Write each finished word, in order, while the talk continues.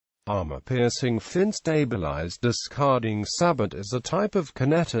Armor-piercing fin-stabilized discarding-sabot is a type of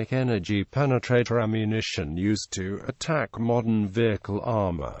kinetic energy penetrator ammunition used to attack modern vehicle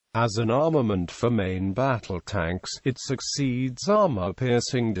armor. As an armament for main battle tanks, it succeeds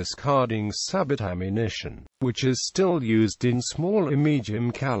armor-piercing discarding-sabot ammunition, which is still used in small and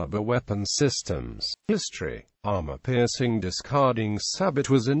medium-caliber weapon systems. History: armor-piercing discarding-sabot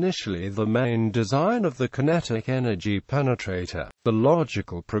was initially the main design of the kinetic energy penetrator. The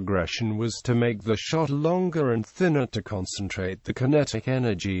logical progression was to make the shot longer and thinner to concentrate the kinetic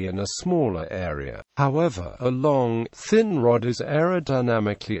energy in a smaller area. However, a long, thin rod is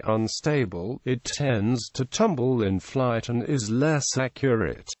aerodynamically unstable, it tends to tumble in flight and is less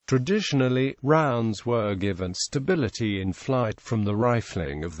accurate. Traditionally, rounds were given stability in flight from the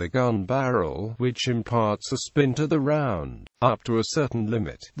rifling of the gun barrel, which imparts a spin to the round. Up to a certain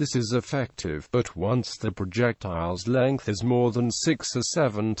limit, this is effective, but once the projectile's length is more than 6 or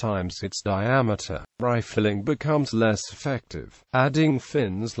 7 times its diameter, rifling becomes less effective. Adding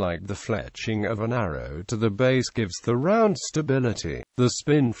fins like the fletching of an arrow to the base gives the round stability. The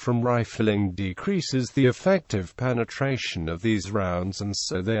spin from rifling decreases the effective penetration of these rounds, and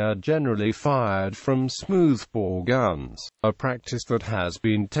so they are generally fired from smoothbore guns, a practice that has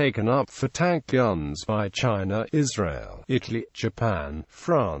been taken up for tank guns by China, Israel, Italy, Japan,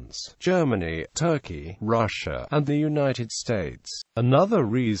 France, Germany, Turkey, Russia, and the United States. Another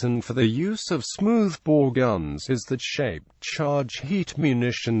reason for the use of smoothbore guns is that shaped charge heat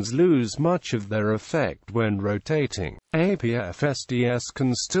munitions lose much of their effect when rotating. Apfsds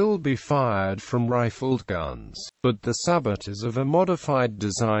can still be fired from rifled guns, but the sabot is of a modified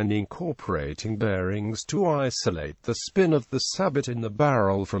design incorporating bearings to isolate the spin of the sabot in the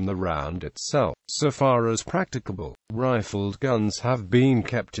barrel from the round itself. So far as practicable, rifled guns have been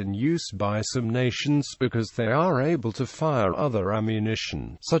kept in use by some nations because they are able to fire other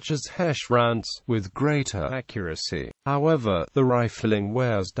ammunition, such as HESH rounds, with greater accuracy. However, the rifling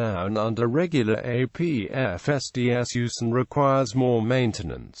wears down under regular Apfsds use and requires more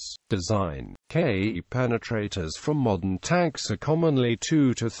maintenance. Design: KE penetrators for modern tanks are commonly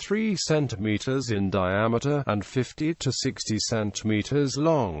 2 to 3 cm in diameter and 50 to 60 cm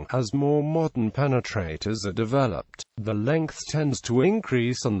long. As more modern penetrators are developed, the length tends to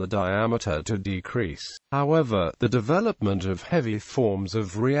increase and the diameter to decrease. However, the development of heavy forms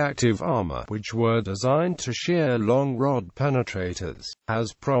of reactive armor, which were designed to shear long rod penetrators,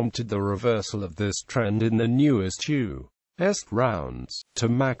 has prompted the reversal of this trend in the newest U.S. rounds. To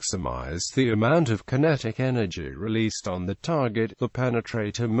maximize the amount of kinetic energy released on the target, the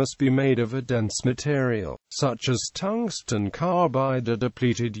penetrator must be made of a dense material, such as tungsten carbide or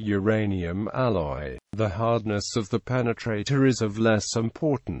depleted uranium alloy. The hardness of the penetrator is of less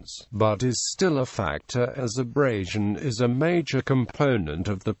importance, but is still a factor, as abrasion is a major component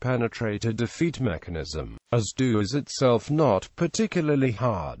of the penetrator defeat mechanism. As DO is itself not particularly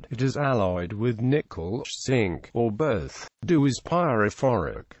hard, it is alloyed with nickel, zinc, or both. DO is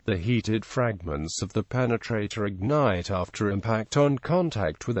pyrophoric. The heated fragments of the penetrator ignite after impact on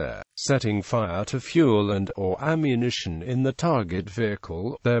contact with air, setting fire to fuel and/or ammunition in the target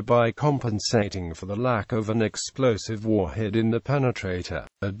vehicle, thereby compensating for the lack of an explosive warhead in the penetrator.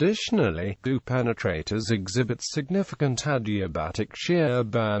 Additionally, DO penetrators exhibit significant adiabatic shear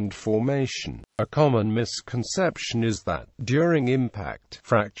band formation. A common misconception is that, during impact,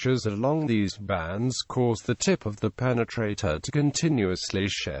 fractures along these bands cause the tip of the penetrator to continuously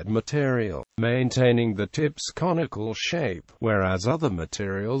shed material, maintaining the tip's conical shape, whereas other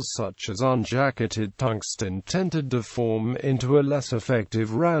materials such as unjacketed tungsten tend to deform into a less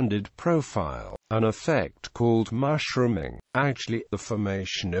effective rounded profile, an effect called mushrooming. Actually, the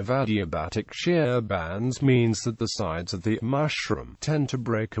formation of adiabatic shear bands means that the sides of the mushroom tend to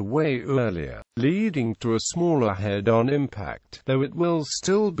break away earlier, leading to a smaller head on impact, though it will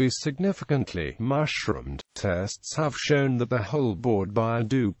still be significantly mushroomed. Tests have shown that the hull bored by a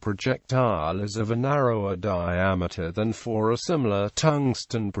DO projectile is of a narrower diameter than for a similar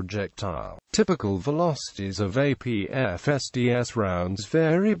tungsten projectile. Typical velocities of Apfsds rounds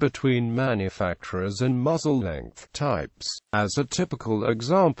vary between manufacturers and muzzle length types. As a typical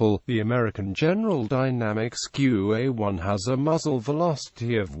example, the American General Dynamics QA-1 has a muzzle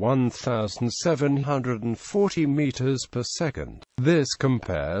velocity of 1,740 meters per second. This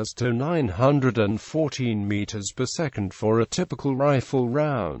compares to 914 meters per second for a typical rifle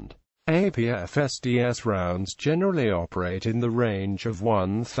round. Apfsds rounds generally operate in the range of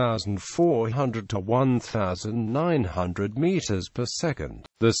 1,400 to 1,900 meters per second.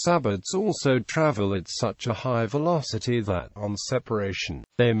 The sabots also travel at such a high velocity that, on separation,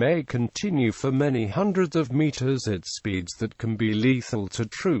 they may continue for many hundreds of meters at speeds that can be lethal to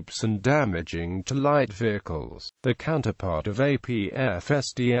troops and damaging to light vehicles. The counterpart of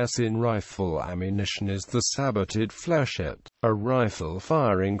Apfsds in rifle ammunition is the saboted flechette. A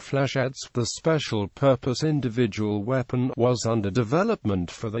rifle-firing flechette, the special-purpose individual weapon, was under development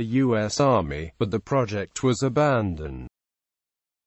for the U.S. Army, but the project was abandoned.